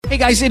Hey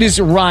guys, it is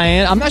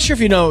Ryan. I'm not sure if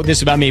you know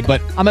this about me, but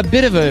I'm a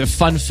bit of a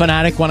fun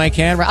fanatic when I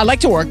can. I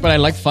like to work, but I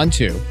like fun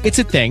too. It's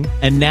a thing.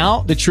 And now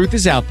the truth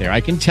is out there.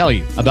 I can tell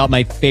you about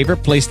my favorite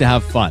place to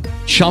have fun.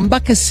 Chumba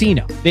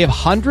Casino. They have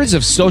hundreds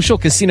of social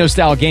casino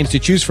style games to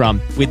choose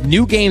from with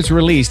new games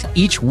released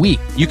each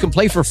week. You can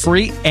play for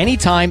free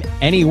anytime,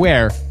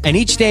 anywhere. And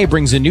each day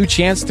brings a new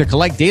chance to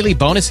collect daily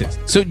bonuses.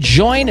 So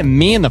join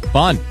me in the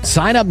fun.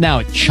 Sign up now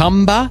at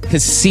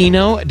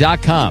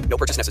ChumbaCasino.com. No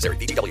purchase necessary.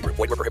 VGW Group.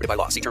 Void where prohibited by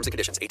law. See terms and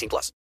conditions.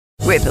 18+.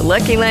 With the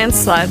Lucky Land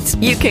Slots,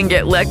 you can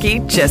get lucky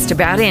just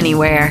about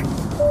anywhere.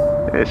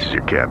 This is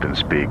your captain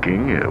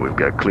speaking. We've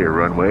got clear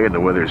runway and the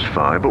weather's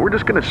fine, but we're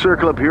just going to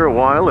circle up here a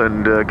while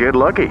and get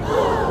lucky.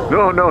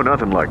 No,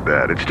 nothing like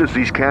that. It's just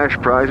these cash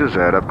prizes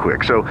add up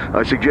quick. So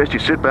I suggest you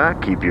sit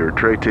back, keep your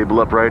tray table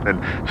upright, and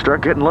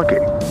start getting lucky.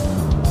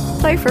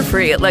 Play for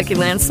free at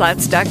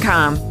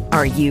LuckyLandSlots.com.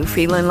 Are you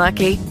feeling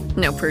lucky?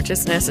 No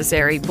purchase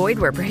necessary. Void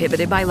where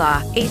prohibited by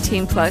law.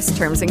 18+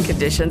 terms and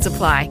conditions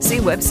apply. See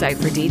website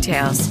for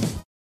details.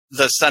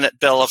 The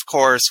Senate bill, of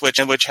course, which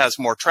has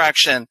more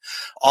traction,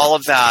 all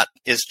of that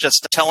is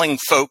just telling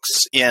folks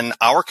in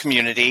our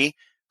community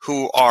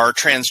who are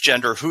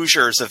transgender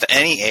Hoosiers of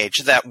any age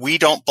that we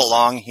don't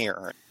belong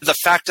here. The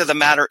fact of the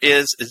matter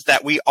is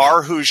that we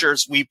are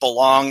Hoosiers, we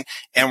belong,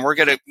 and we're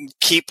going to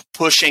keep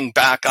pushing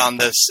back on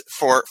this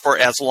for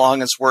as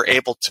long as we're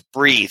able to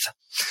breathe.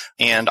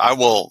 And I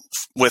will,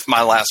 with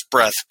my last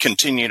breath,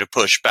 continue to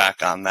push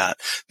back on that.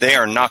 They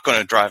are not going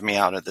to drive me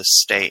out of this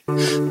state.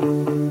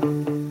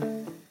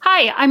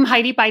 Hi, I'm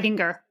Heidi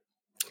Beidinger.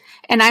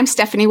 And I'm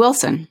Stephanie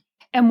Wilson.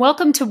 And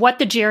welcome to What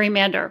the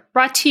Gerrymander,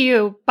 brought to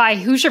you by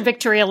Hoosier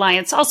Victory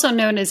Alliance, also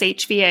known as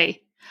HVA.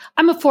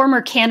 I'm a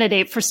former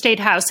candidate for State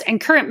House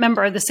and current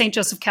member of the St.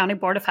 Joseph County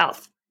Board of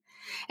Health.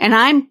 And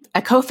I'm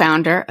a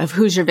co-founder of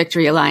Hoosier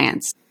Victory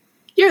Alliance.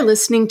 You're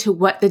listening to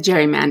What the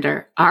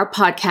Gerrymander, our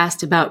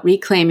podcast about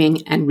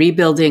reclaiming and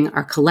rebuilding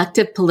our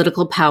collective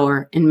political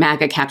power in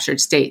MAGA-captured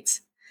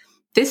states.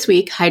 This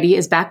week, Heidi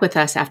is back with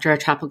us after a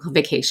tropical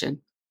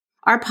vacation.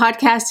 Our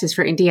podcast is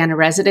for Indiana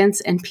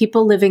residents and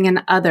people living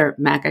in other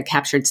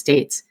MAGA-captured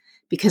states,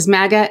 because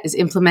MAGA is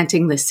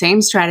implementing the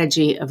same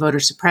strategy of voter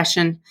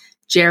suppression,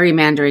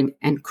 gerrymandering,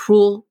 and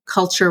cruel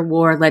culture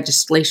war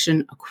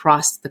legislation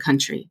across the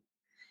country.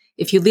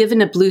 If you live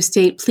in a blue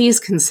state, please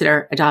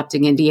consider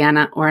adopting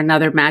Indiana or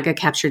another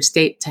MAGA-captured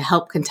state to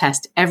help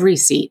contest every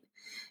seat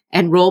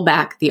and roll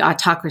back the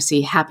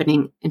autocracy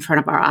happening in front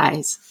of our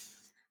eyes.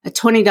 A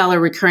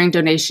 $20 recurring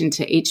donation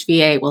to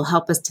HVA will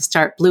help us to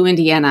start Blue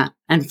Indiana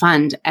and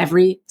fund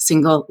every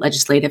single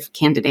legislative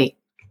candidate.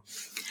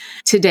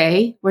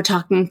 Today, we're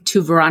talking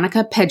to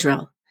Veronica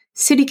Pejril,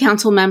 City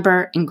Council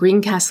member in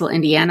Greencastle,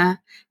 Indiana,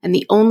 and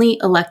the only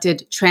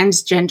elected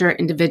transgender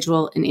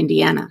individual in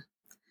Indiana.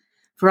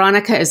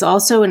 Veronica is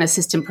also an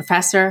assistant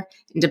professor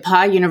in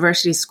DePauw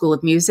University School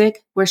of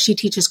Music, where she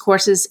teaches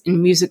courses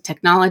in music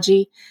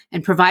technology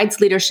and provides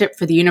leadership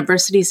for the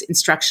university's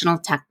instructional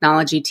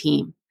technology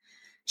team.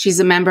 She's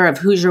a member of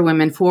Hoosier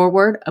Women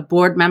Forward, a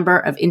board member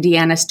of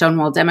Indiana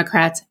Stonewall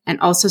Democrats, and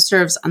also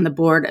serves on the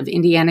board of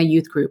Indiana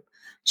Youth Group.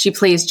 She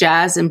plays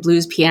jazz and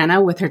blues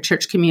piano with her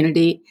church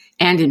community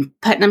and in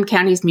Putnam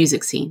County's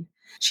music scene.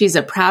 She's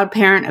a proud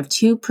parent of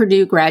 2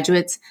 Purdue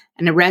graduates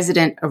and a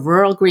resident of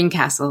rural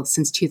Greencastle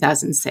since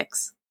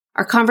 2006.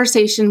 Our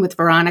conversation with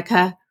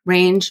Veronica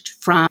ranged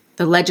from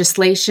the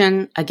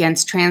legislation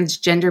against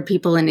transgender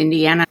people in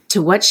Indiana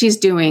to what she's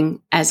doing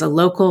as a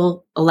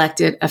local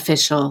elected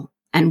official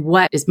and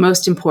what is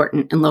most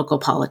important in local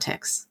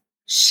politics.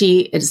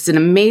 She is an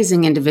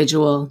amazing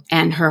individual,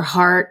 and her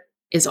heart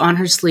is on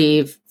her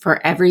sleeve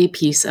for every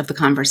piece of the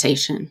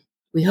conversation.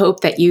 We hope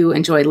that you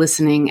enjoy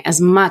listening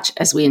as much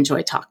as we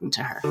enjoy talking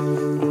to her.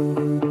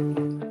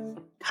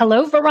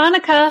 Hello,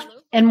 Veronica,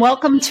 and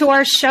welcome to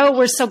our show.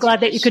 We're so glad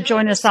that you could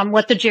join us on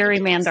What the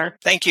Gerrymander.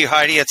 Thank you,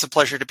 Heidi. It's a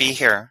pleasure to be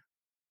here.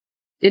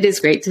 It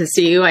is great to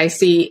see you. I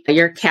see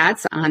your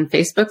cats on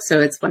Facebook, so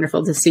it's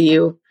wonderful to see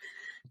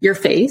your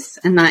face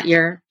and not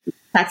your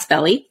cat's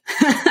belly.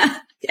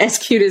 As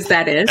cute as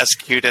that is. As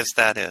cute as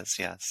that is,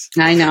 yes.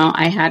 I know.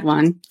 I had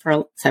one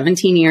for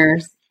 17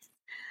 years.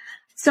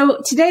 So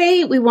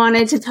today we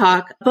wanted to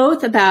talk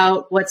both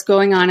about what's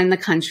going on in the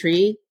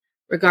country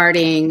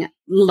regarding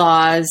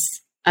laws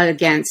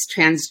against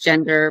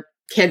transgender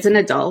kids and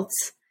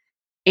adults,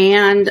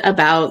 and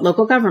about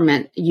local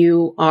government.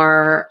 You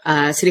are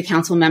a city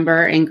council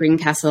member in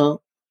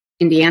Greencastle,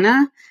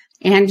 Indiana,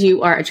 and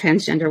you are a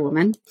transgender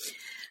woman.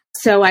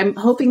 So I'm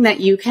hoping that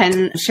you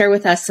can share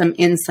with us some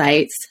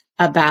insights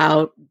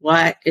about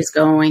what is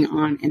going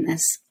on in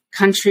this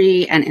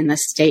country and in the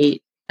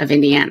state of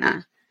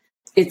Indiana.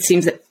 It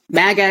seems that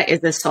MAGA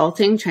is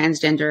assaulting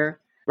transgender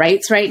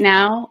rights right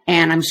now,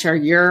 and I'm sure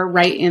you're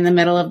right in the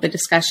middle of the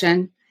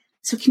discussion.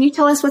 So can you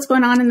tell us what's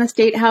going on in the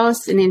State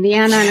House in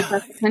Indiana and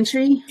across the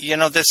country?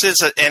 This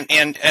is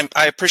and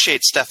I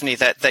appreciate, Stephanie,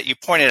 that you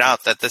pointed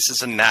out that this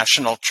is a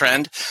national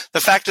trend.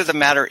 The fact of the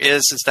matter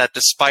is that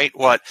despite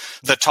what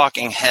the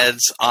talking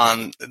heads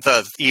on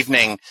the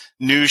evening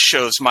news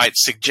shows might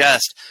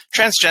suggest,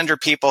 transgender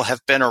people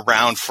have been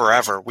around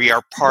forever. We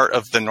are part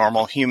of the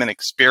normal human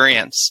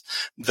experience.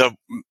 The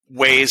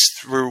ways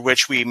through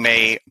which we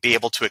may be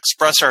able to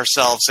express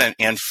ourselves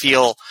and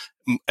feel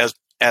as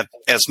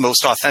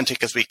most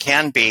authentic as we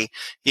can be,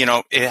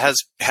 it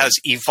has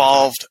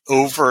evolved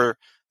over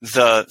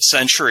the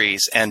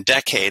centuries and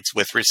decades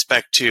with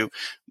respect to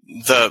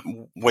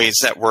the ways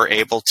that we're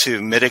able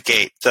to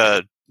mitigate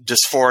the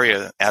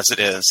dysphoria as it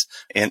is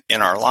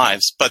in our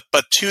lives. But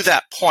to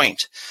that point,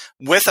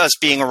 with us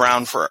being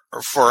around for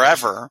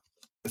forever,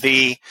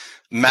 the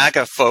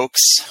MAGA folks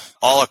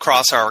all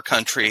across our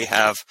country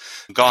have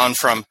gone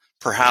from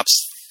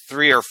perhaps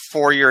 3 or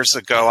 4 years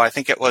ago, I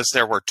think it was,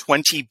 there were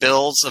 20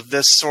 bills of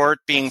this sort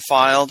being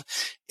filed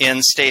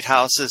in state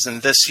houses,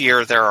 and this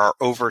year there are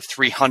over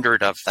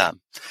 300 of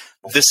them.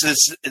 This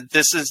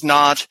is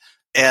not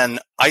an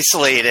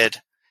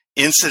isolated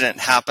incident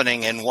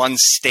happening in one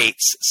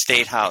state's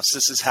state house.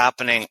 This is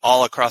happening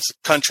all across the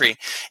country.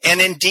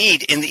 And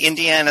indeed, in the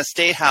Indiana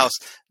State House,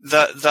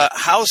 the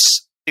House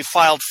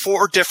filed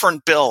 4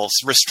 different bills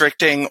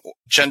restricting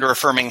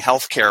gender-affirming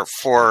health care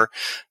for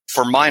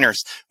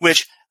minors,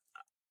 which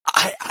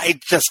I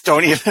just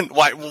don't even,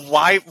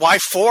 why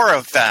 4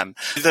 of them?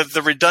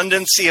 The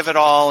redundancy of it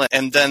all,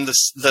 and then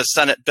the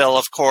Senate bill,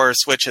 of course,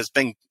 which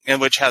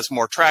has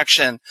more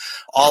traction.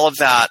 All of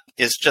that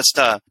is just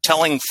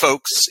telling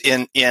folks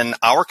in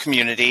our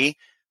community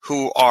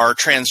who are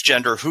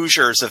transgender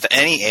Hoosiers of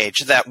any age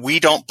that we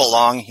don't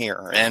belong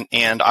here.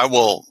 And I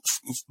will,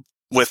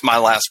 with my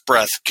last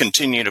breath,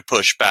 continue to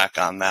push back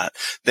on that.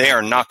 They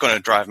are not going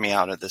to drive me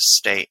out of this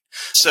state.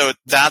 So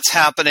that's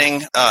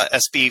happening.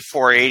 SB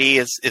 480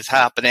 is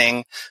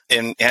happening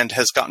and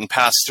has gotten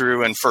passed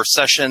through in first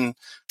session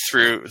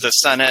through the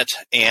Senate.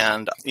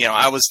 And,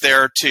 I was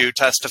there to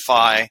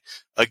testify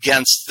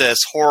against this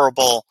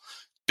horrible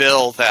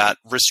bill that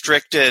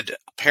restricted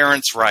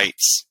parents'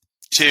 rights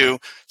to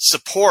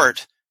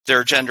support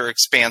their gender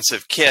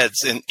expansive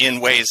kids in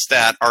ways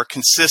that are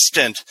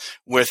consistent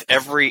with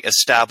every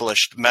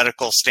established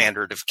medical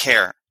standard of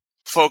care.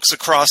 Folks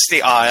across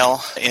the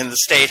aisle in the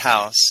State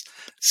House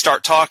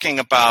start talking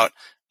about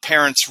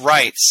parents'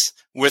 rights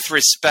with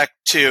respect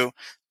to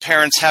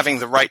parents having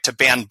the right to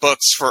ban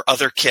books for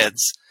other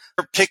kids.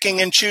 They're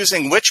picking and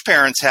choosing which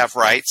parents have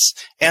rights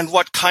and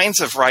what kinds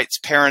of rights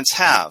parents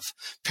have.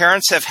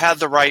 Parents have had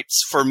the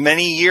rights for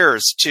many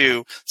years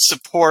to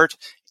support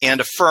and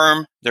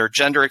affirm their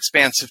gender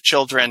expansive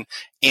children.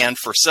 And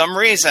for some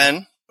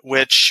reason,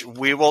 which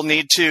we will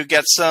need to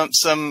get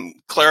some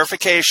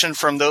clarification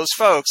from those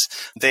folks,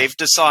 they've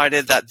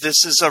decided that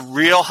this is a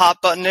real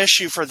hot button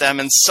issue for them,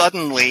 and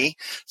suddenly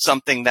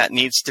something that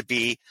needs to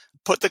be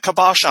put the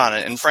kibosh on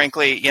it. And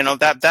frankly,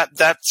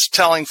 that's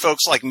telling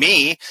folks like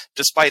me,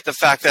 despite the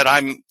fact that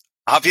I'm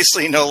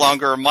obviously no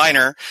longer a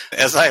minor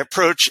as I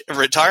approach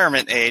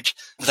retirement age,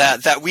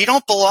 that we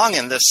don't belong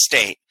in this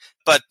state.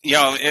 But,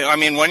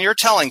 when you're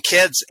telling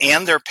kids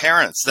and their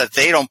parents that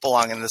they don't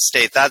belong in the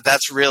state,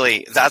 that's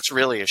really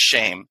a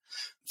shame.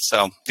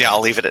 So,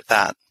 I'll leave it at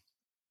that.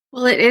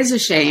 Well, it is a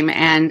shame.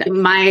 And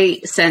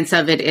my sense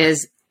of it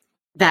is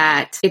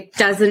that it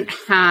doesn't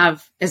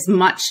have as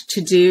much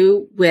to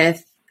do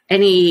with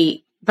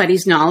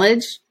anybody's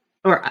knowledge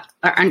or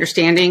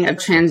understanding of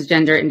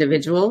transgender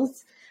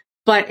individuals,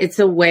 but it's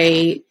a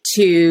way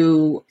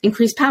to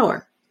increase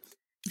power.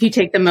 If you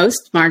take the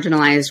most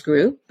marginalized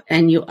group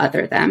and you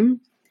other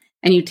them,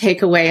 and you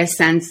take away a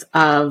sense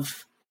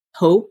of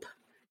hope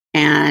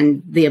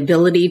and the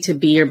ability to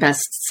be your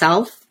best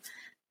self,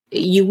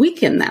 you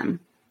weaken them.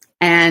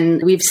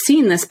 And we've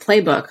seen this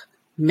playbook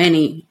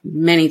many,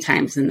 many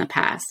times in the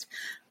past,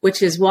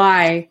 which is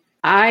why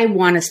I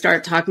want to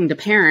start talking to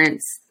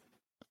parents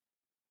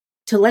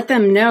to let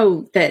them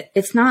know that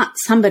it's not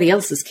somebody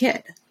else's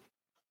kid,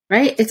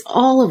 right? It's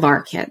all of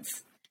our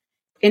kids.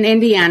 In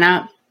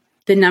Indiana,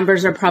 the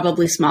numbers are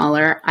probably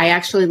smaller. I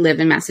actually live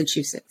in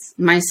Massachusetts.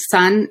 My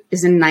son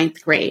is in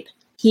 9th grade.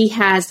 He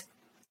has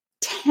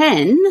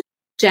 10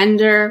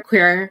 gender,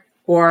 queer,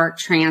 or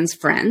trans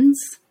friends.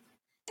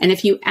 And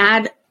if you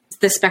add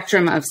the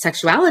spectrum of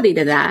sexuality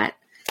to that,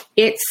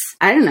 it's,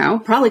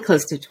 probably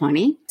close to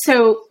 20.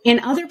 So in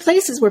other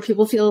places where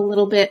people feel a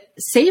little bit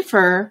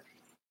safer,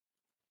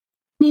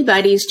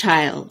 anybody's,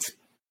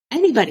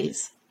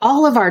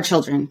 all of our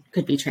children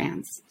could be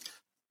trans.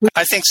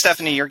 I think,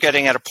 Stephanie, you're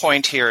getting at a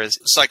point here is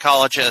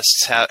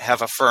psychologists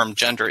have affirmed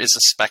gender is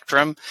a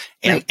spectrum,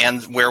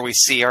 and where we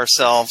see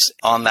ourselves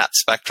on that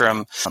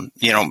spectrum,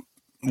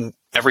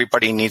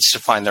 everybody needs to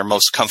find their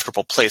most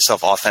comfortable place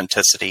of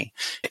authenticity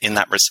in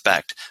that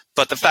respect.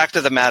 But the fact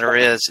of the matter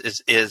is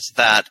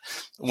that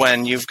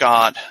when you've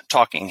got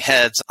talking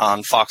heads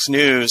on Fox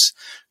News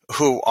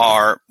who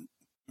are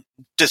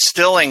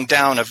distilling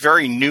down a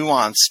very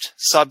nuanced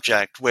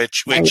subject,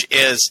 which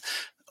is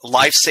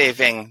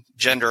life-saving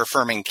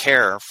gender-affirming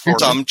care for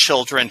some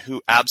children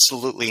who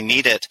absolutely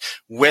need it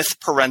with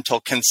parental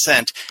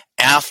consent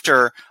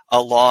after a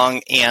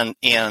long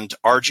and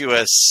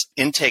arduous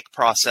intake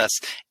process,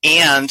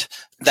 and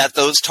that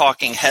those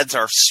talking heads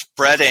are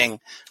spreading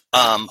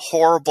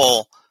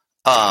horrible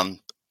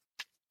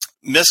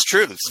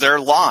mistruths. They're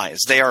lies.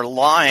 They are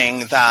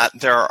lying that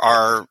there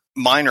are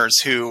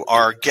minors who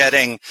are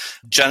getting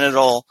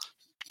genital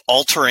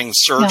altering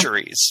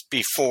surgeries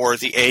before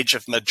the age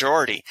of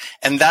majority.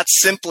 And that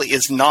simply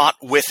is not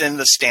within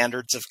the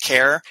standards of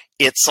care.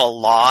 It's a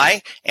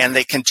lie, and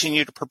they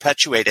continue to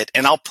perpetuate it.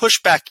 And I'll push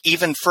back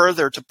even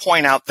further to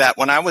point out that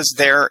when I was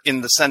there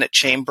in the Senate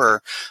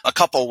chamber a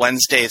couple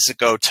Wednesdays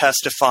ago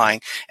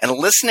testifying and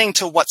listening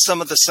to what some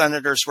of the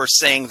senators were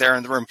saying there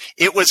in the room,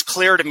 it was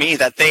clear to me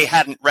that they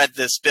hadn't read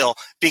this bill,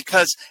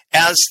 because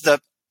as the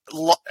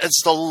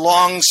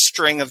long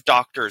string of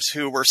doctors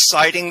who were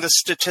citing the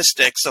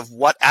statistics of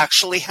what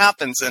actually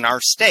happens in our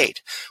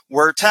state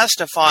were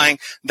testifying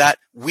that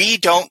we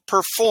don't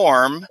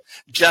perform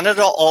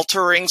genital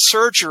altering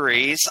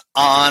surgeries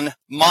on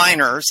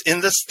minors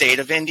in the state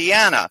of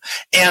Indiana.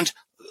 And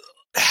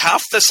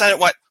half the Senate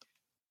went,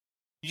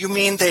 "You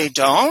mean they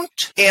don't?"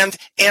 And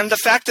the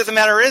fact of the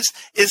matter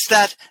is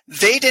that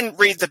they didn't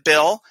read the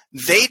bill.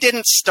 They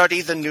didn't study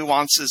the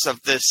nuances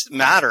of this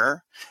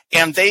matter.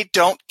 And they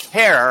don't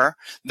care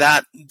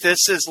that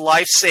this is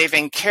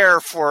life-saving care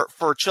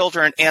for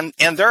children. And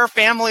there are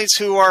families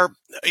who are,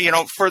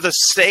 for the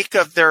sake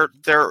of their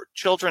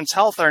children's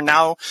health, are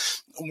now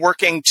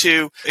working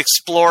to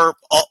explore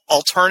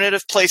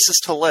alternative places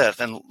to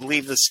live and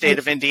leave the state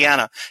of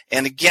Indiana.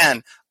 And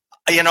again,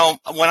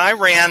 when I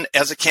ran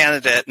as a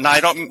candidate, and I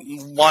don't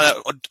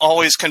want to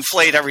always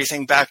conflate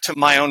everything back to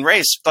my own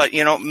race, but,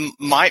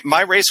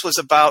 my race was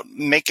about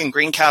making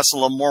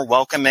Greencastle a more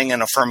welcoming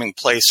and affirming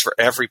place for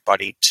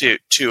everybody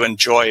to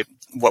enjoy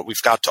what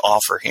we've got to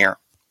offer here.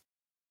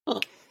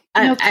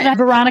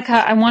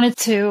 Veronica, I wanted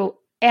to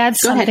add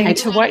something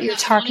to what you're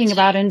talking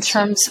about in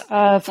terms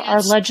of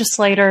our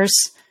legislators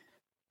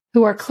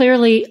who are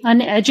clearly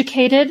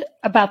uneducated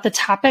about the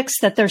topics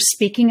that they're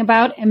speaking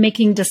about and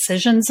making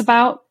decisions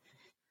about.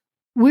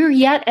 We're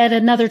yet at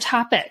another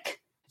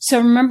topic. So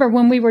remember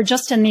when we were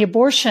just in the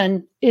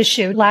abortion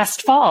issue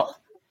last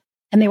fall,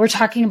 and they were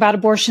talking about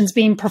abortions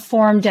being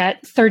performed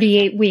at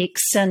 38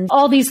 weeks, and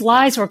all these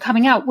lies were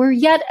coming out. We're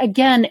yet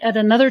again at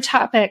another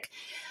topic.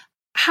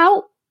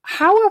 How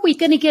are we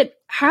going to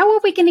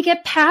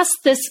get past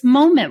this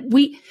moment?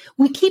 We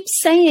keep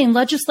saying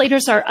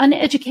legislators are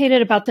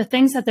uneducated about the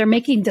things that they're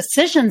making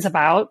decisions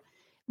about.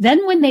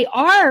 Then when they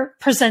are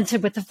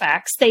presented with the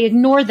facts, they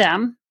ignore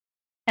them.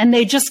 And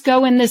they just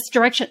go in this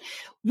direction.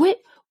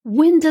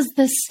 When does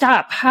this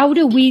stop? How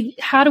do we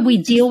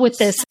deal with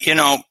this?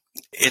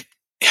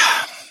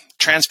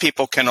 Trans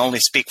people can only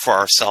speak for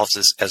ourselves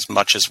as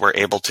much as we're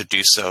able to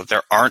do so.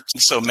 There aren't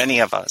so many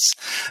of us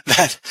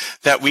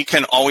that we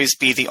can always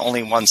be the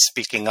only ones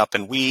speaking up,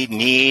 and we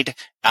need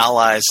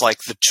allies like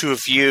the two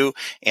of you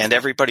and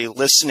everybody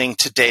listening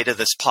today to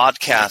this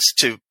podcast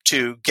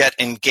to get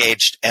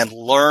engaged and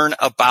learn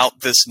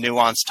about this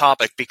nuanced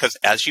topic, because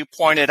as you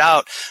pointed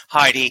out,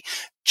 Heidi,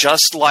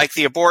 just like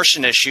the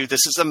abortion issue,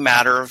 this is a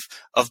matter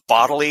of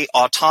bodily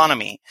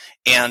autonomy.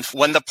 And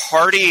when the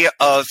party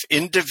of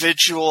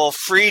individual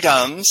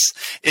freedoms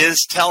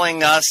is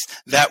telling us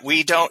that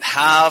we don't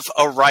have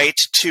a right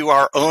to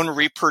our own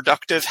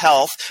reproductive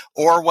health,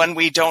 or when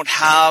we don't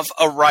have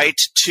a right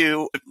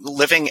to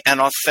living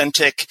an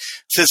authentic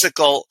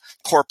physical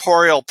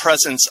corporeal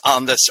presence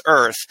on this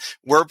earth,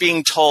 we're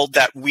being told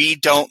that we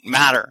don't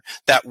matter,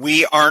 that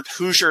we aren't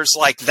Hoosiers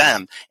like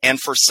them. And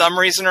for some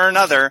reason or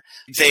another,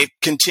 they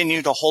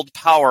continue to hold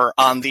power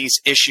on these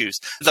issues.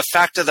 The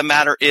fact of the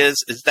matter is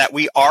that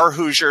we are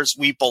Hoosiers,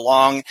 we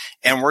belong,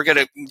 and we're going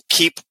to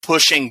keep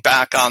pushing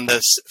back on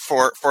this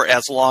for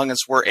as long as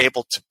we're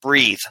able to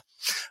breathe.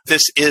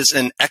 This is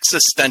an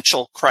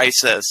existential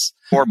crisis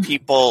for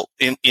people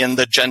in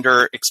the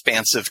gender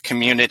expansive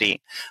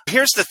community.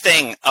 Here's the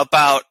thing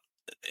about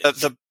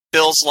the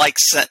bills like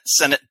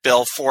Senate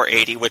Bill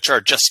 480, which are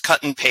just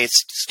cut and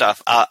paste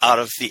stuff out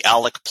of the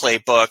ALEC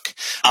playbook,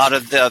 out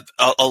of the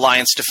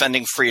Alliance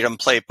Defending Freedom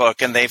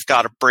playbook, and they've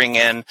got to bring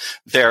in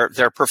their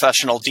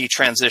professional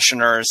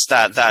detransitioners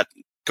that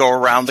go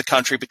around the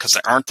country because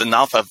there aren't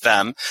enough of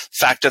them.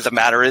 Fact of the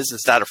matter is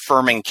that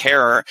affirming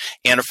care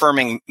and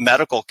affirming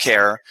medical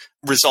care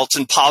results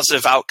in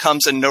positive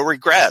outcomes and no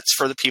regrets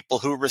for the people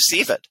who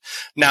receive it.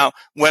 Now,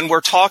 when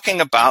we're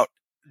talking about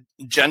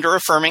gender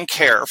affirming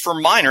care for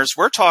minors,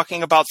 we're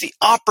talking about the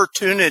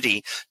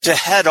opportunity to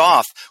head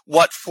off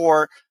what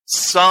for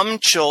some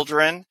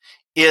children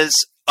is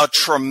a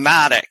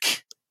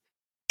traumatic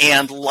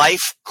and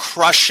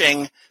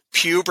life-crushing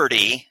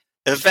puberty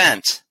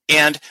event.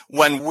 And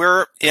when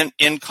we're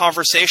in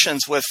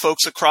conversations with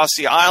folks across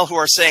the aisle who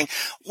are saying,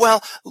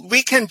 well,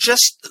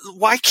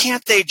 why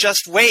can't they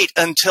just wait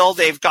until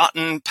they've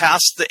gotten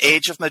past the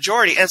age of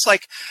majority? And it's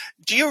like,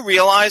 do you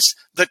realize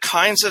the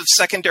kinds of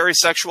secondary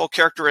sexual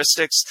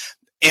characteristics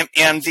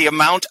and the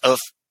amount of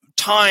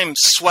time,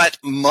 sweat,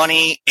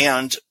 money,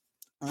 and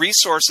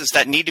resources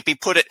that need to be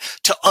put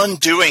to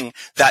undoing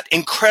that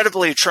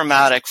incredibly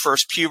traumatic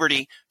first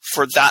puberty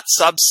for that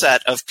subset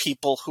of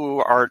people who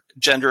are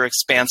gender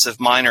expansive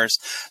minors.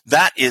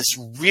 That is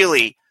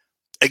really,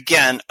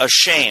 again, a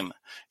shame.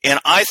 And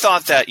I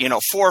thought that,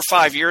 4 or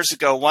 5 years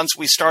ago, once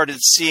we started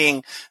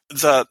seeing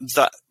the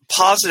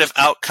positive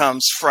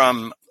outcomes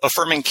from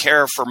affirming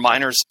care for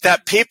minors,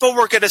 that people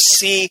were going to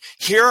see,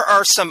 here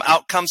are some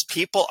outcomes.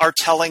 People are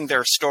telling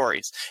their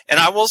stories. And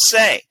I will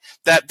say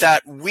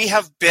that we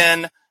have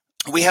been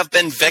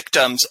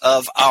victims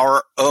of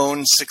our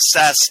own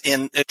success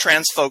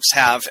trans folks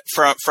have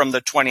from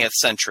the 20th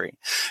century.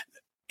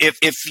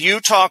 If you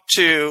talk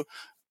to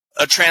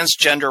a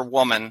transgender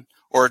woman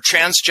or a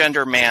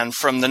transgender man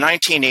from the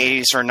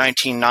 1980s or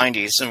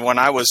 1990s, and when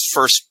I was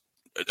first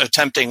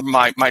attempting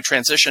my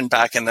transition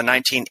back in the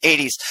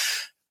 1980s,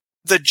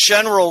 the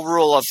general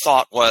rule of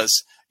thought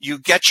was you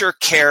get your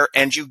care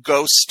and you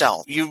go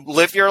stealth. You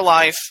live your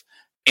life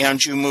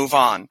and you move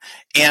on.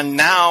 And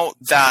now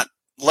that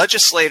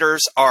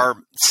legislators are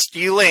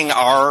stealing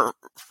our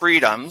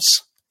freedoms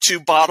to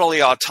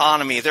bodily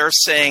autonomy, they're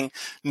saying,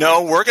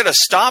 no, we're going to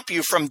stop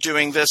you from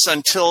doing this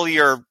until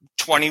you're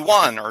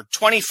 21 or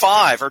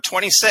 25 or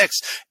 26,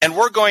 and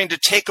we're going to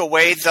take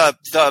away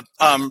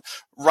the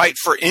right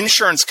for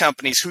insurance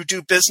companies who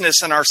do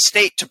business in our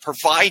state to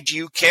provide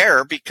you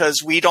care,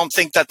 because we don't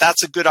think that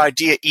that's a good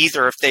idea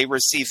either if they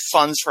receive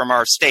funds from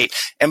our state.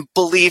 And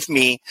believe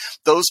me,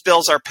 those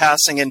bills are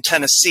passing in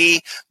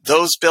Tennessee.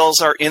 Those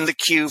bills are in the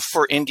queue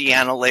for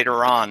Indiana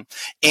later on.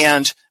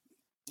 And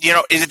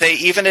they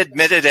even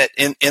admitted it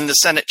in the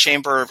Senate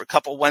chamber a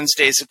couple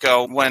Wednesdays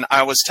ago when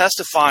I was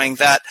testifying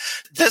that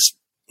this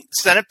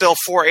Senate Bill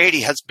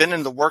 480 has been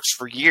in the works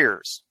for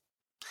years.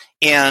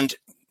 And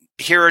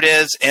here it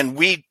is, and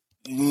we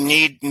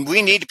need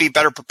to be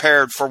better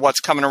prepared for what's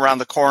coming around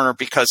the corner,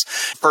 because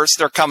first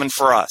they're coming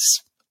for us.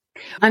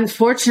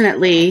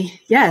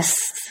 Unfortunately, yes,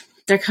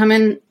 they're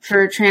coming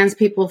for trans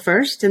people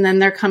first, and then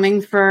they're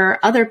coming for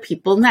other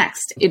people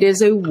next. It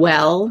is a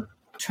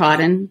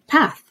well-trodden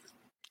path.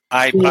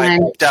 I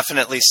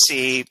definitely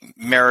see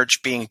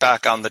marriage being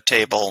back on the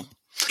table.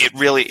 It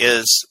really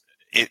is.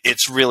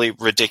 It's really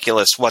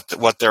ridiculous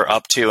what they're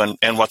up to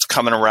and what's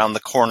coming around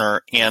the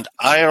corner. And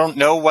I don't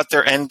know what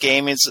their end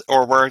game is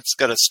or where it's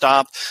going to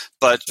stop,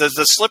 but the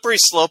slippery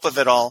slope of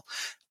it all.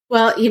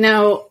 Well,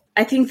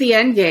 I think the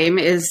end game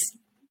is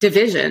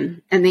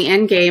division, and the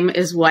end game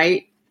is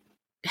white,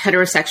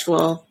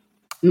 heterosexual,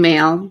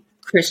 male,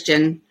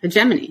 Christian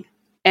hegemony.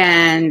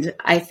 And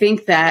I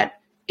think that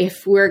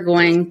if we're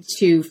going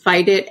to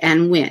fight it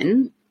and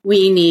win,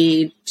 we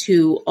need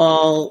to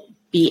all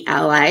be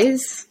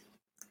allies.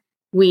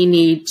 We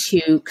need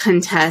to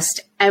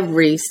contest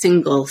every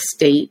single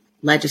state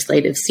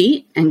legislative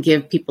seat and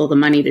give people the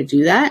money to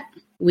do that.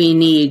 We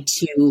need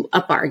to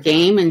up our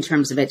game in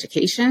terms of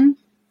education.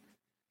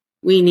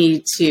 We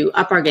need to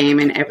up our game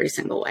in every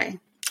single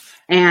way.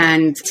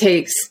 And it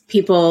takes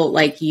people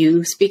like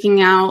you speaking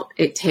out.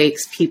 It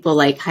takes people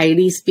like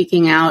Heidi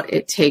speaking out.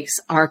 It takes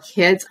our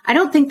kids. I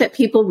don't think that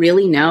people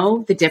really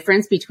know the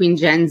difference between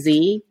Gen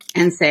Z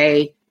and,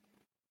 say,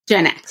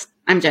 Gen X.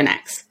 I'm Gen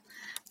X.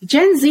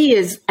 Gen Z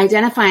is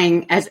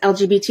identifying as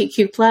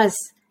LGBTQ plus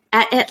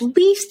at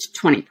least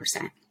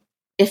 20%,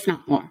 if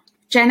not more.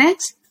 Gen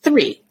X,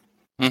 3%.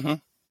 Mm-hmm.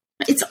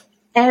 It's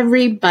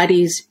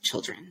everybody's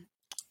children.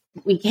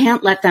 We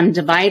can't let them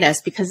divide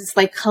us, because it's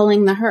like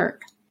culling the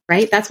herd,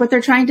 right? That's what they're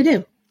trying to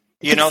do.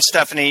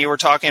 Stephanie, you were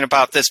talking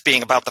about this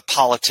being about the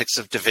politics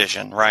of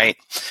division, right?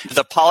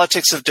 The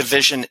politics of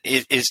division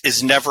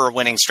is never a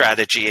winning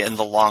strategy in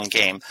the long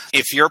game.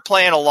 If you're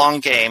playing a long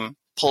game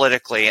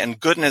politically, and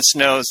goodness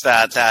knows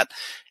that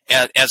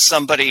as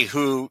somebody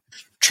who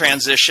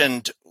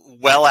transitioned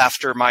well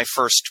after my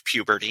first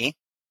puberty,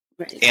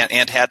 right,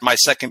 and had my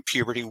second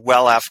puberty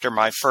well after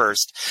my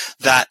first,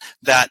 that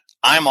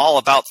I'm all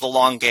about the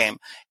long game.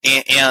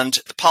 And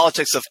the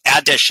politics of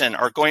addition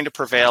are going to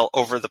prevail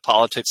over the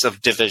politics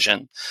of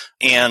division.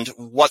 And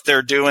what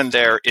they're doing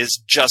there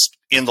is just,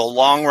 in the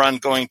long run,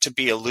 going to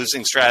be a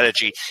losing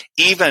strategy,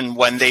 even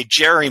when they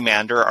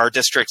gerrymander our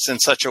districts in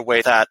such a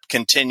way that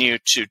continue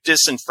to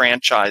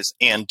disenfranchise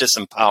and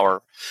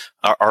disempower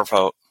our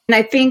vote. And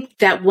I think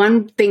that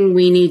one thing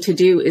we need to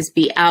do is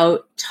be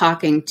out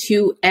talking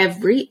to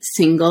every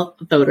single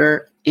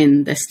voter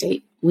in the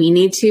state. We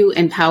need to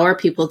empower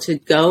people to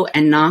go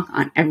and knock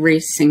on every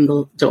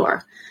single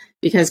door,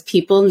 because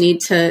people need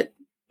to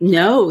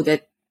know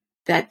that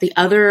the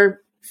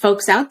other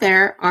folks out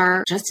there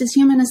are just as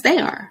human as they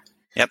are.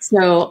 Yep.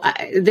 So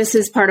this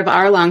is part of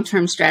our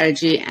long-term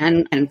strategy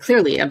and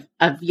clearly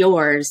of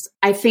yours.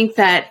 I think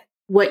that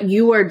what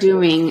you are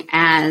doing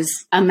as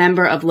a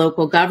member of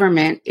local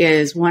government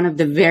is one of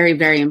the very,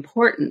 very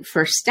important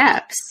first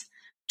steps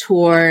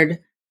toward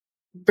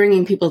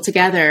bringing people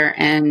together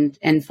and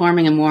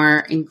forming a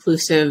more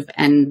inclusive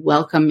and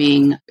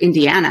welcoming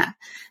Indiana.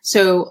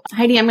 So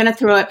Heidi, I'm going to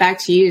throw it back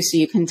to you so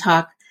you can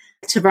talk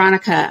to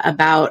Veronica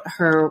about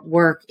her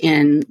work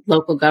in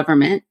local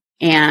government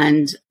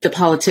And the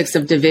politics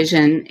of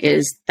division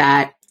is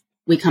that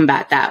we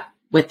combat that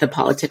with the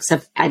politics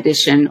of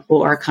addition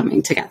or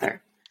coming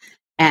together.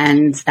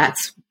 And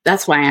that's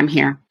why I'm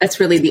here. That's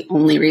really the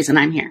only reason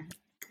I'm here.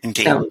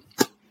 Indeed. So,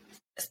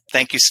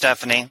 thank you,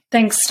 Stephanie.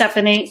 Thanks,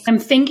 Stephanie. I'm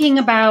thinking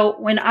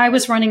about when I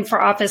was running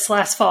for office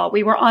last fall.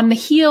 We were on the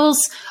heels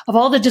of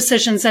all the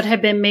decisions that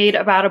had been made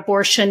about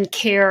abortion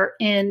care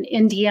in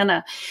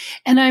Indiana.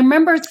 And I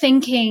remember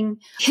thinking,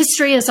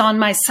 history is on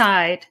my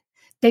side.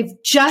 They've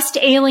just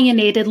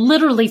alienated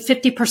literally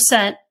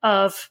 50%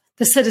 of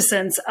the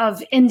citizens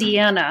of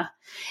Indiana.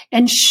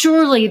 And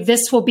surely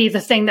this will be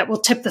the thing that will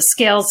tip the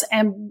scales,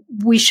 and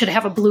we should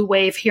have a blue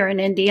wave here in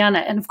Indiana.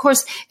 And of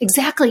course,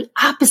 exactly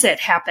opposite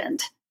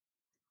happened.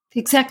 The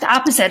exact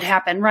opposite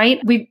happened,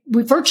 right? We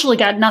virtually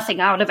got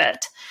nothing out of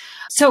it.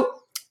 So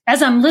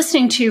as I'm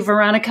listening to you,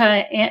 Veronica,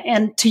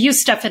 and to you,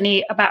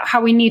 Stephanie, about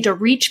how we need to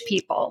reach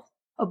people,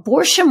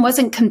 abortion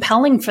wasn't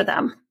compelling for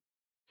them.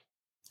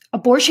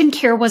 Abortion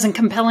care wasn't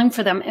compelling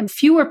for them. And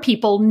fewer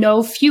people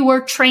know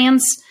fewer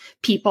trans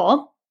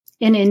people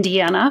in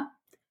Indiana.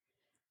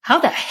 How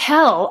the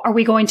hell are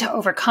we going to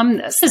overcome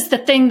this? This is the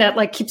thing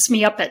that keeps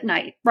me up at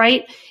night,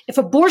 right? If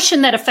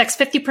abortion that affects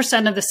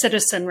 50% of the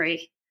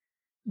citizenry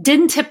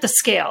didn't tip the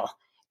scale,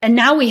 and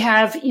now we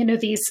have,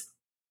 these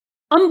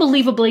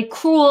unbelievably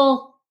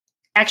cruel,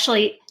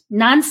 actually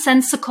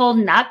nonsensical,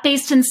 not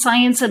based in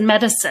science and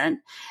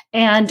medicine,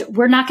 and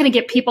we're not going to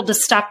get people to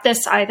stop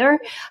this either.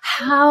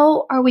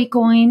 How are we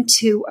going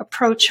to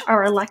approach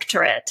our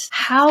electorate?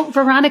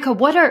 Veronica,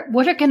 what are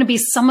going to be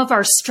some of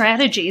our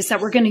strategies that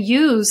we're going to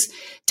use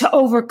to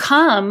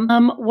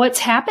overcome what's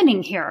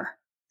happening here?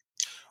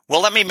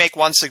 Well, let me make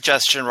one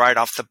suggestion right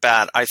off the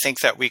bat. I think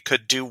that we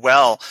could do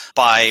well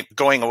by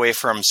going away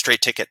from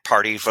straight ticket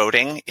party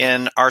voting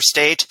in our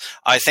state.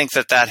 I think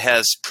that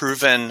has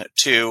proven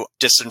to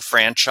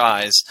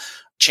disenfranchise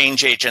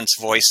change agents'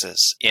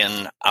 voices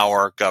in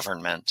our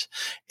government,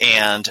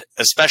 and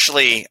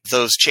especially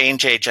those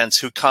change agents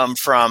who come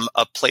from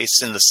a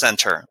place in the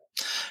center.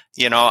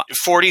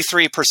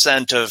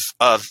 43%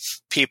 of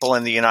people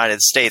in the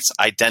United States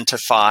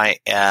identify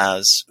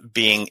as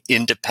being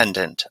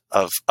independent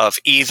of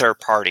either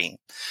party.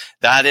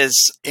 That is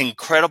an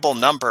incredible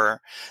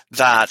number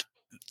that,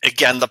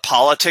 again, the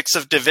politics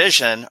of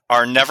division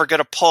are never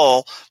going to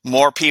pull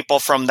more people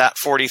from that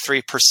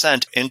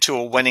 43% into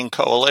a winning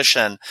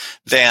coalition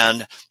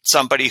than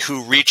somebody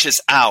who reaches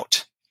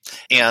out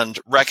and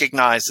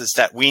recognizes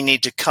that we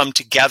need to come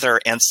together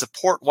and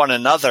support one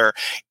another.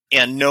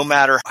 And no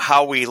matter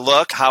how we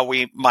look, how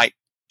we might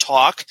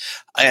talk,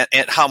 and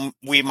how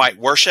we might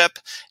worship,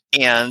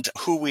 and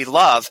who we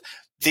love,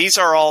 these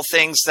are all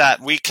things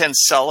that we can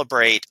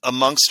celebrate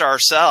amongst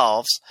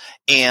ourselves.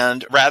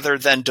 And rather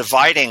than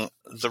dividing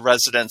the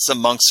residents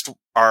amongst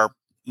our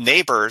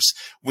neighbors,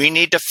 we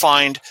need to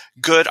find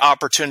good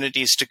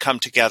opportunities to come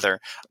together.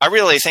 I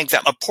really think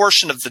that a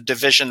portion of the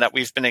division that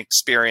we've been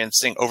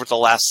experiencing over the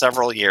last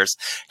several years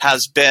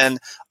has been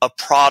a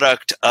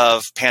product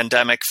of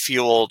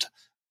pandemic-fueled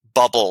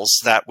bubbles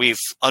that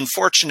we've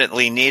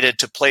unfortunately needed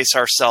to place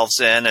ourselves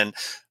in, and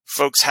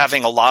folks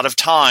having a lot of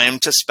time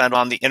to spend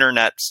on the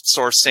internet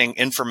sourcing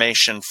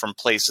information from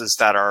places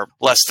that are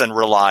less than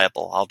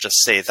reliable. I'll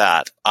just say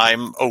that.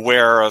 I'm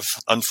aware of,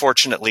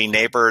 unfortunately,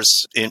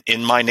 neighbors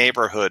in my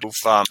neighborhood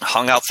who've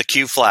hung out the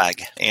Q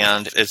flag,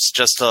 and it's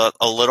just a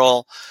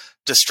little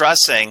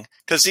distressing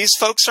because these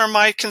folks are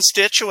my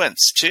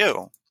constituents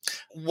too.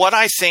 What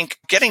I think,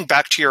 getting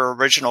back to your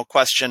original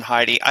question,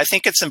 Heidi, I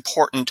think it's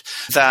important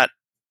that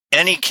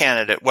any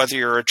candidate, whether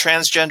you're a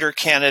transgender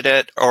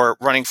candidate or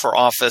running for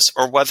office,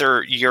 or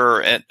whether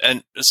you're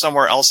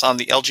somewhere else on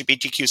the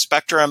LGBTQ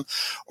spectrum,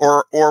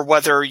 or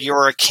whether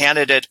you're a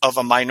candidate of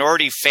a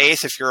minority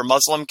faith, if you're a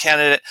Muslim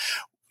candidate,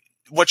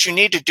 what you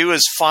need to do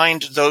is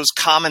find those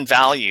common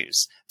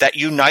values that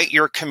unite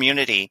your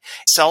community,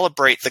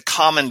 celebrate the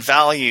common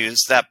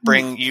values that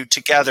bring you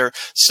together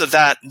so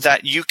that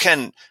you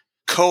can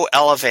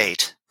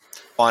co-elevate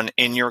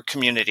in your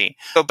community.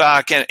 Go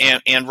back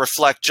and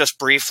reflect just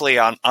briefly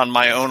on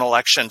my own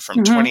election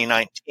from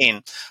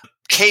 2019.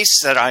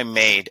 Case that I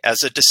made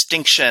as a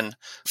distinction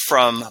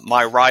from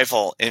my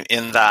rival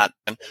in that,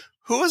 and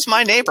who was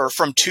my neighbor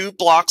from 2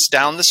 blocks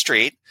down the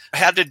street,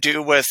 had to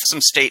do with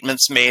some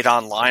statements made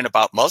online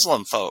about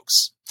Muslim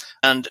folks.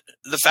 And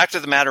the fact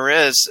of the matter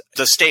is,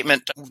 the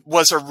statement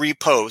was a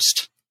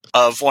repost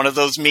of one of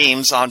those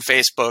memes on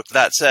Facebook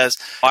that says,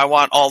 I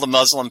want all the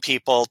Muslim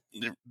people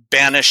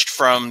banished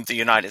from the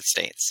United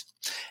States.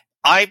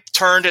 I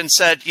turned and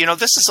said,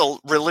 this is a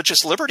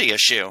religious liberty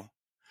issue.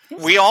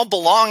 We all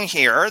belong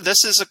here.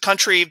 This is a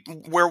country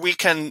where we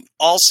can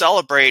all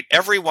celebrate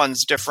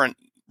everyone's different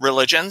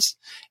religions.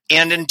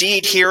 And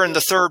indeed, here in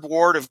the 3rd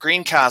Ward of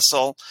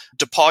Greencastle,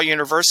 DePaul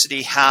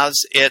University has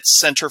its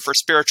Center for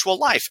Spiritual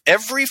Life.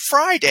 Every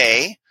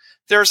Friday,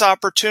 there's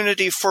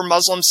opportunity for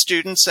Muslim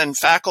students and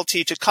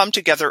faculty to come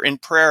together in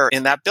prayer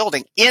in that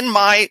building. In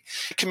my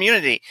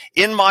community,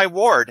 in my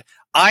ward,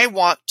 I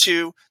want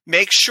to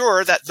make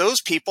sure that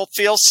those people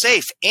feel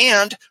safe.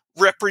 And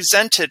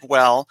represented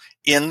well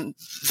in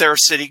their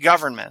city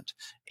government.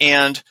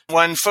 And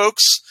when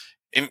folks,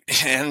 and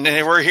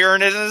we're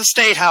hearing it in the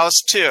State House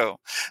too,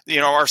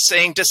 are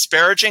saying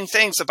disparaging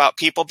things about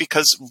people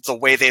because the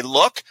way they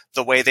look,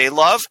 the way they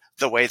love,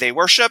 the way they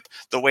worship,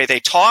 the way they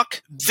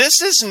talk,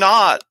 this is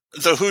not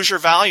the Hoosier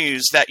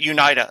values that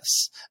unite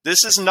us.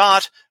 This is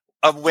not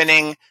a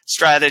winning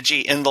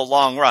strategy in the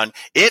long run.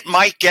 It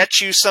might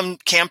get you some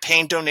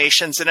campaign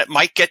donations and it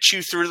might get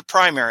you through the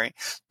primary.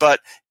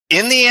 But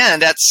in the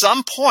end, at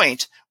some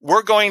point,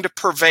 we're going to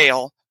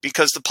prevail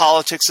because the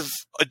politics of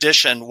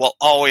addition will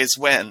always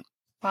win.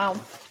 Wow.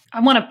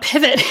 I want to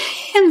pivot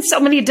in so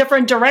many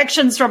different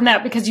directions from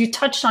that because you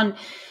touched on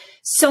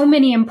so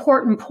many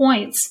important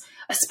points,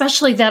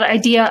 especially that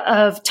idea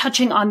of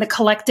touching on the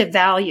collective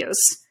values.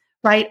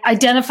 Right?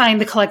 Identifying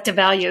the collective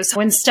values.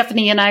 When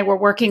Stephanie and I were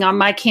working on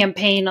my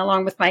campaign,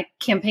 along with my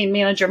campaign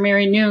manager,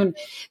 Mary Noon,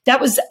 that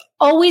was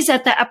always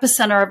at the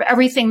epicenter of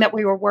everything that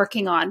we were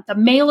working on. The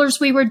mailers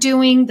we were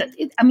doing,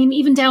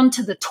 even down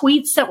to the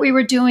tweets that we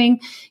were doing,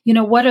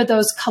 what are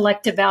those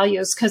collective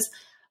values? Because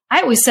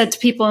I always said to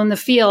people in the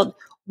field,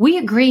 we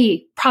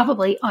agree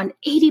probably on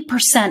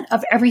 80%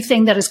 of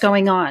everything that is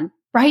going on,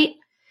 right?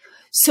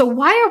 So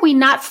why are we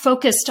not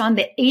focused on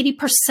the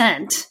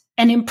 80%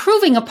 and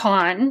improving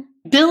upon,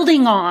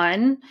 building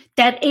on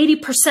that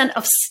 80%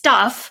 of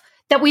stuff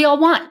that we all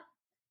want?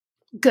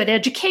 Good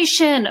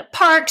education,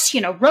 parks,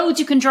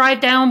 roads you can drive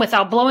down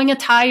without blowing a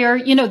tire,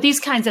 these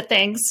kinds of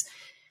things.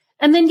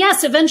 And then,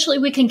 yes, eventually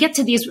we can get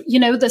to these,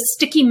 the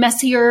sticky,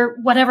 messier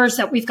whatevers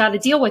that we've got to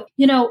deal with.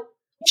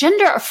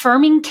 Gender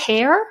affirming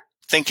care.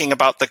 Thinking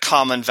about the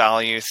common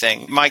value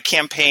thing. My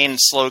campaign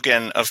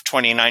slogan of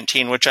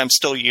 2019, which I'm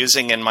still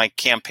using in my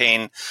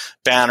campaign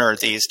banner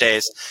these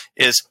days,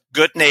 is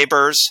good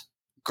neighbors,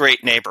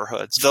 great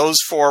neighborhoods. Those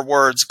 4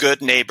 words,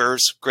 good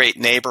neighbors, great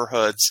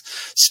neighborhoods,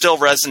 still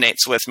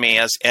resonates with me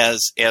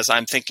as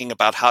I'm thinking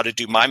about how to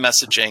do my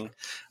messaging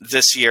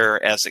this year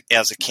as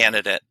a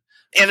candidate.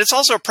 And it's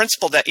also a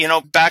principle that,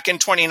 back in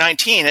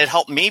 2019, it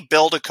helped me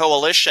build a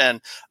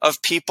coalition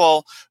of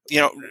people,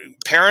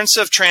 parents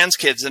of trans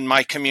kids in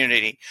my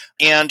community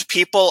and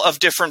people of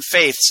different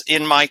faiths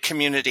in my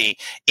community.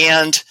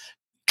 And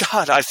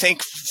God, I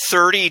think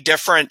 30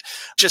 different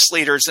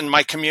leaders in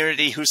my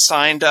community who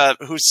signed a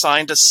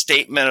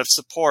statement of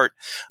support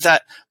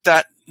that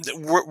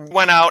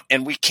went out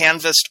and we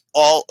canvassed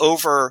all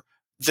over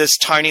this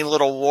tiny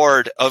little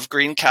ward of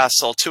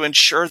Greencastle to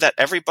ensure that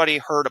everybody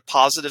heard a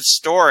positive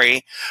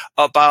story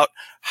about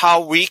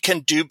how we can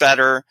do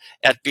better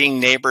at being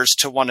neighbors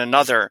to one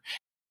another.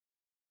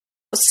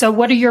 So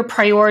what are your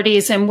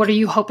priorities and what are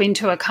you hoping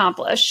to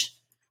accomplish?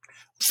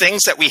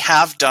 Things that we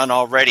have done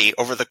already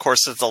over the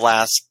course of the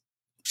last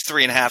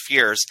 3.5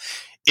 years.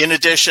 In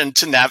addition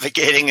to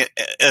navigating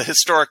a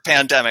historic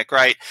pandemic,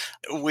 right?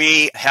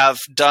 We have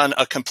done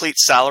a complete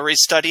salary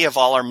study of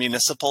all our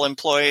municipal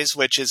employees,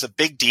 which is a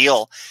big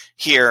deal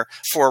here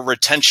for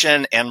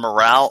retention and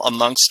morale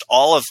amongst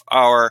all of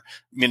our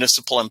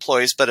municipal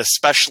employees, but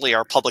especially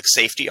our public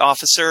safety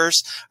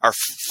officers, our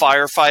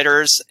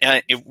firefighters.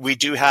 And we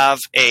do have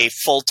a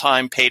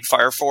full-time paid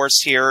fire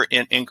force here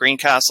in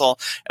Greencastle,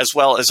 as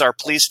well as our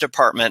police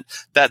department,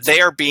 that they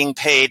are being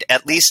paid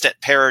at least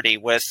at parity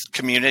with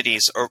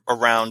communities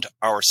around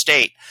our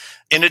state.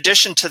 In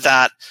addition to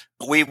that,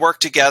 we work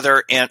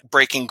together and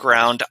breaking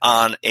ground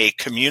on a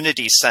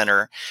community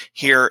center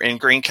here in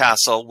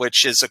Greencastle,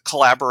 which is a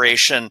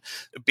collaboration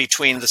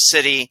between the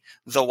city,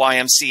 the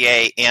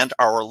YMCA, and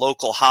our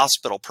local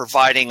hospital,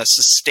 providing a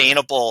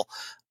sustainable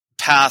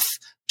path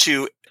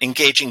to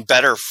engaging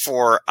better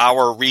for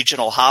our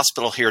regional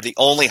hospital here, the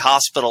only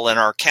hospital in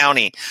our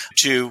county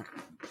to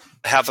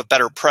have a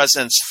better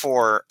presence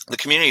for the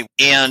community.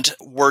 And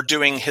we're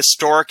doing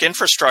historic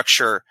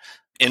infrastructure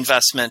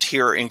investment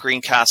here in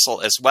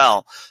Greencastle as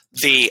well.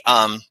 The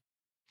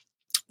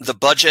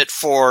budget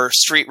for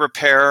street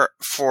repair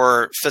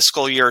for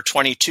fiscal year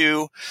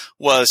 22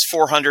 was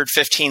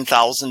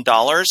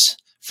 $415,000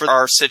 for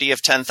our city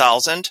of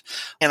 10,000.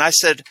 And I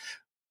said,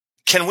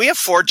 can we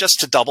afford just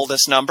to double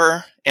this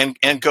number and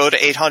go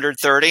to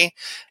 830?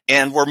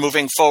 And we're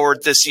moving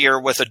forward this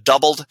year with a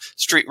doubled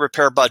street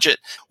repair budget.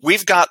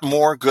 We've got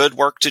more good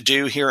work to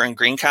do here in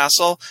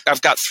Greencastle.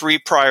 I've got 3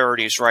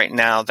 priorities right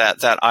now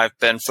that I've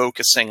been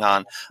focusing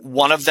on.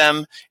 One of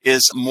them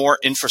is more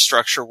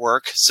infrastructure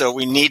work. So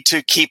we need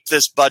to keep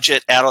this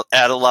budget at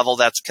a level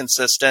that's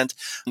consistent,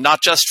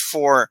 not just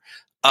for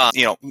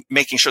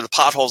making sure the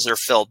potholes are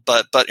filled,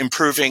 but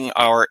improving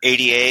our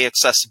ADA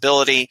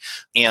accessibility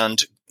and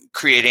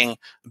creating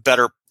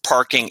better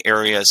parking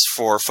areas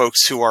for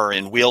folks who are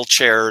in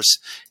wheelchairs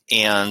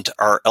and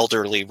our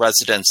elderly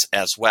residents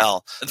as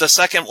well. The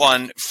second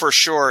one for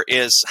sure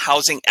is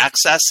housing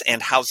access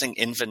and housing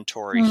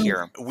inventory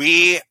here.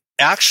 We're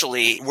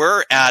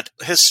at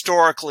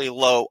historically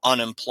low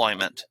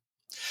unemployment.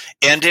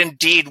 And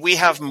indeed, we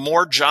have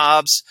more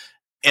jobs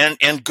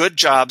and good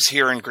jobs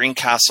here in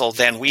Greencastle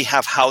than we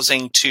have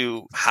housing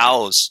to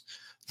house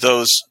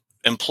those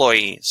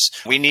employees.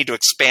 We need to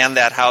expand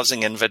that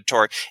housing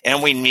inventory,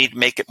 and we need to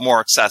make it more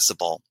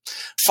accessible.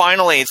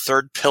 Finally,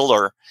 third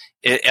pillar,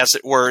 as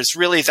it were, is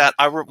really that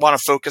I want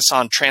to focus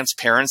on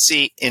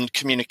transparency in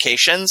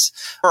communications.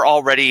 We're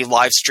already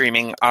live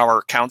streaming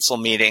our council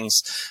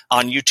meetings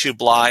on YouTube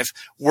Live.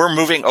 We're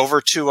moving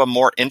over to a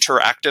more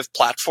interactive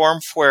platform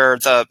where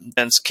the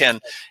residents can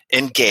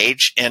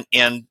engage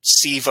and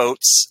see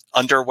votes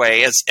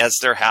underway as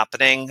they're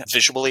happening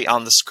visually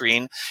on the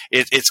screen.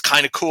 It's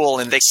kind of cool,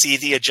 and they see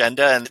the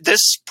agenda, and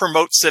this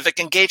promotes civic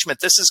engagement.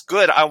 This is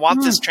good. I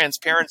want this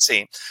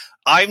transparency.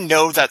 I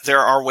know that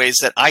there are ways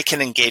that I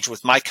can engage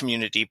with my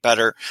community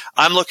better.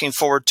 I'm looking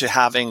forward to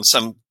having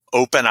some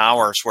open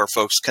hours where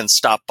folks can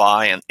stop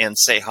by and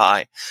say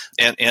hi.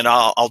 And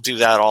I'll do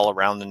that all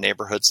around the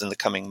neighborhoods in the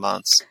coming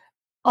months.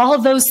 All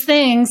of those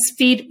things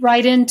feed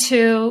right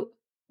into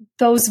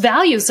those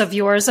values of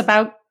yours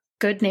about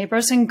good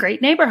neighbors and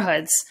great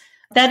neighborhoods.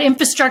 That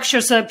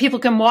infrastructure so that people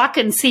can walk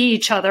and see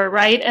each other,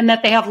 right? And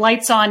that they have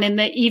lights on in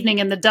the evening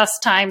in the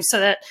dusk time so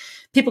that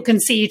people can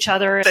see each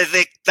other.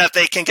 That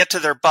they can get to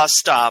their bus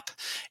stop.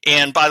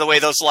 And by the way,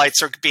 those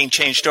lights are being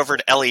changed over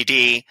to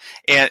LED.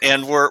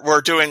 And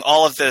we're doing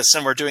all of this,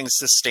 and we're doing it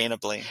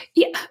sustainably.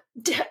 Yeah.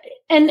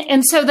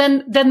 And so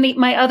then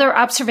my other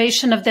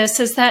observation of this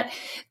is that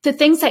the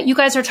things that you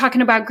guys are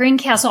talking about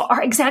Greencastle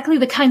are exactly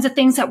the kinds of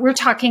things that we're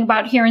talking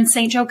about here in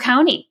St. Joe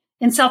County.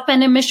 In South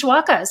Bend and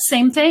Mishawaka,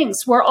 same things.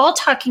 We're all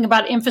talking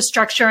about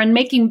infrastructure and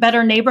making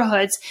better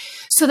neighborhoods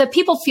so that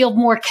people feel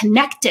more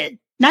connected,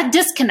 not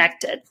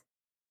disconnected.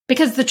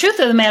 Because the truth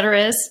of the matter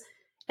is,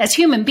 as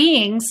human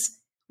beings,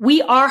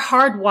 we are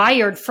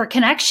hardwired for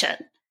connection.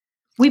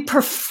 We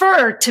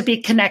prefer to be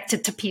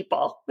connected to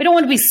people. We don't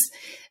want to be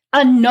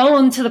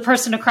unknown to the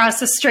person across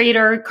the street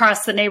or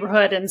across the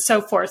neighborhood and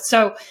so forth.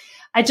 So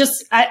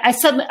I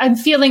suddenly, I'm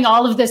feeling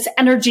all of this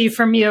energy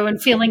from you and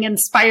feeling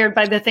inspired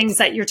by the things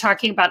that you're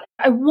talking about.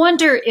 I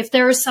wonder if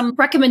there are some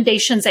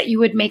recommendations that you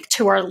would make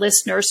to our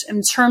listeners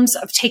in terms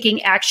of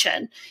taking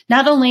action,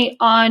 not only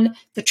on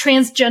the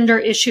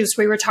transgender issues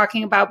we were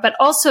talking about, but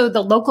also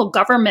the local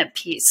government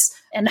piece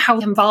and how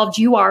involved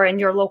you are in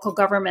your local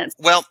government.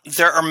 Well,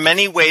 there are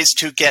many ways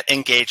to get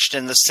engaged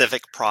in the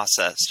civic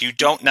process. You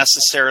don't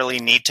necessarily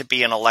need to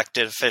be an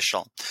elected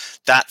official.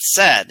 That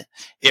said,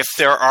 if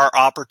there are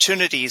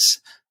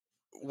opportunities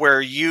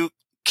where you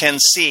can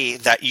see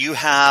that you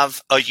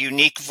have a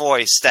unique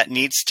voice that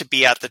needs to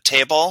be at the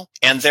table,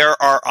 and there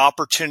are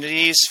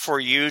opportunities for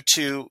you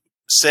to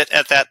sit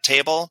at that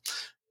table,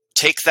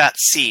 take that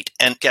seat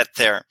and get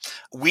there.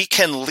 We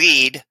can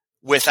lead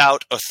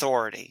without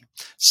authority.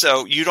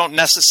 So you don't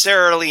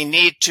necessarily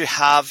need to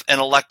have an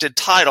elected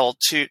title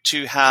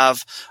to have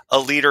a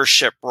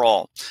leadership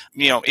role.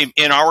 You know,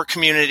 in our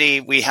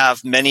community, we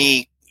have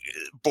many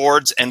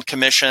boards and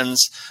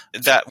commissions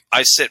that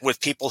I sit with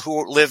people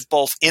who live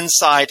both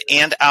inside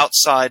and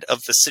outside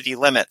of the city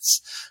limits.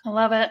 I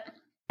love it.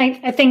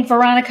 I think,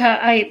 Veronica,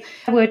 I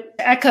would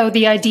echo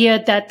the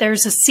idea that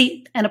there's a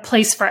seat and a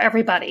place for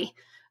everybody.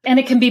 And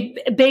it can be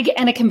big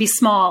and it can be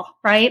small,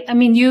 right? I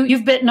mean,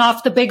 you've bitten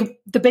off the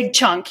big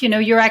chunk. You know,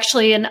 you're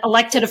actually an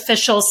elected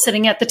official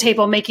sitting at the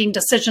table making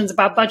decisions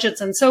about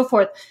budgets and so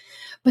forth.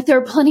 But there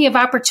are plenty of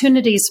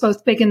opportunities,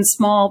 both big and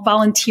small,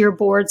 volunteer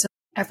boards.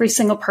 Every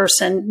single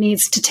person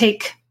needs to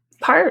take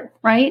part,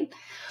 right?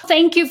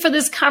 Thank you for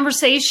this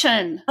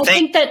conversation. I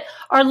think that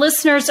our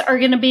listeners are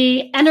going to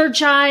be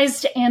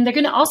energized, and they're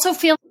going to also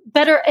feel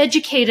better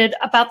educated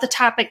about the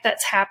topic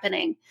that's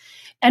happening,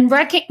 and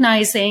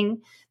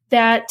recognizing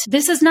that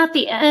this is not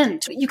the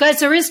end. You guys,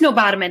 there is no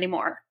bottom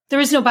anymore. There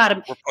is no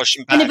bottom. We're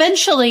pushing back. And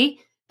eventually,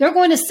 they're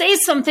going to say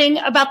something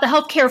about the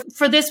healthcare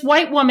for this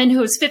white woman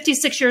who is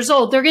 56 years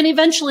old. They're going to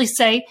eventually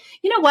say,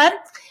 you know what?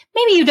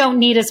 Maybe you don't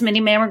need as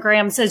many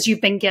mammograms as you've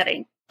been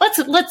getting.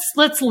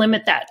 Let's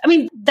limit that. I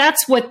mean,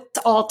 that's what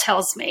all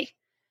tells me.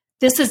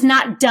 This is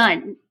not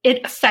done.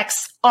 It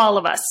affects all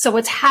of us. So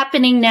what's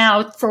happening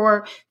now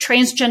for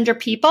transgender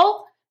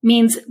people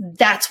means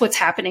that's what's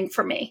happening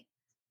for me.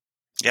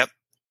 Yep.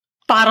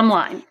 Bottom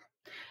line.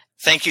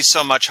 Thank you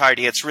so much,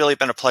 Heidi. It's really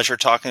been a pleasure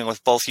talking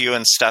with both you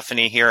and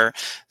Stephanie here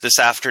this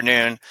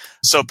afternoon.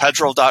 So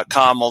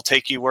Pejril.com will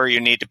take you where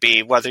you need to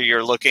be, whether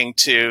you're looking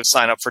to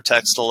sign up for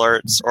text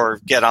alerts or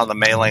get on the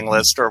mailing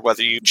list, or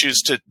whether you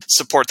choose to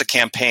support the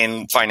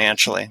campaign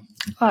financially.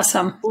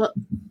 Awesome. Well,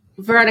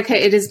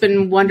 Veronica, it has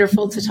been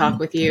wonderful to talk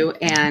with you.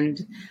 And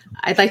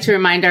I'd like to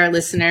remind our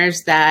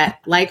listeners that,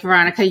 like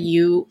Veronica,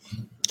 you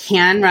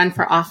can run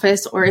for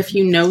office, or if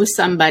you know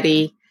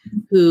somebody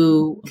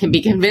who can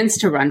be convinced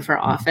to run for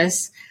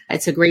office,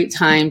 it's a great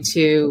time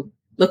to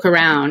look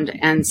around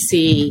and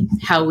see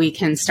how we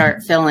can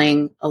start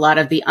filling a lot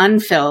of the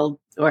unfilled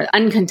or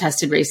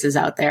uncontested races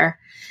out there,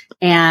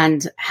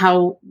 and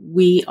how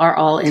we are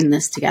all in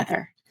this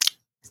together.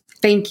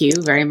 Thank you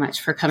very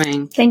much for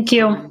coming. Thank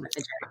you.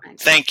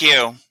 Thank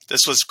you.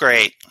 This was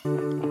great.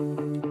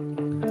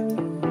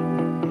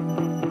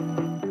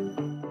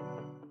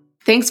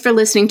 Thanks for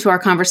listening to our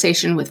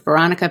conversation with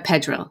Veronica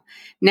Pejril.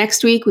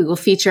 Next week, we will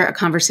feature a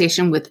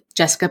conversation with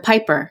Jessica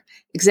Piper,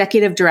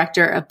 Executive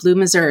Director of Blue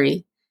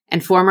Missouri,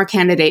 and former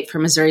candidate for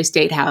Missouri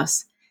State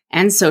House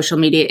and social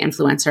media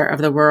influencer of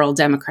the rural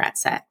Democrat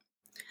set.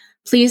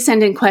 Please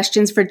send in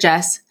questions for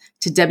Jess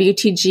to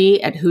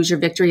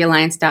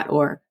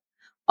WTG@HoosierVictoryAlliance.org.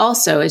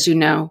 Also, as you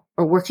know,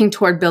 we're working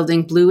toward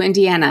building Blue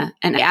Indiana,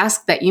 and I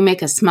ask that you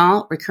make a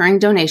small recurring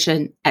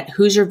donation at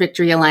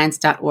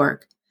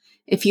HoosierVictoryAlliance.org.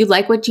 If you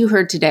like what you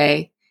heard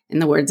today, in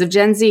the words of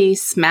Gen Z,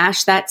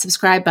 smash that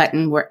subscribe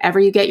button wherever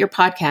you get your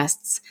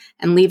podcasts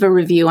and leave a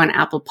review on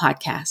Apple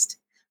Podcast.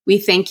 We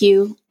thank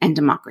you, and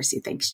democracy thanks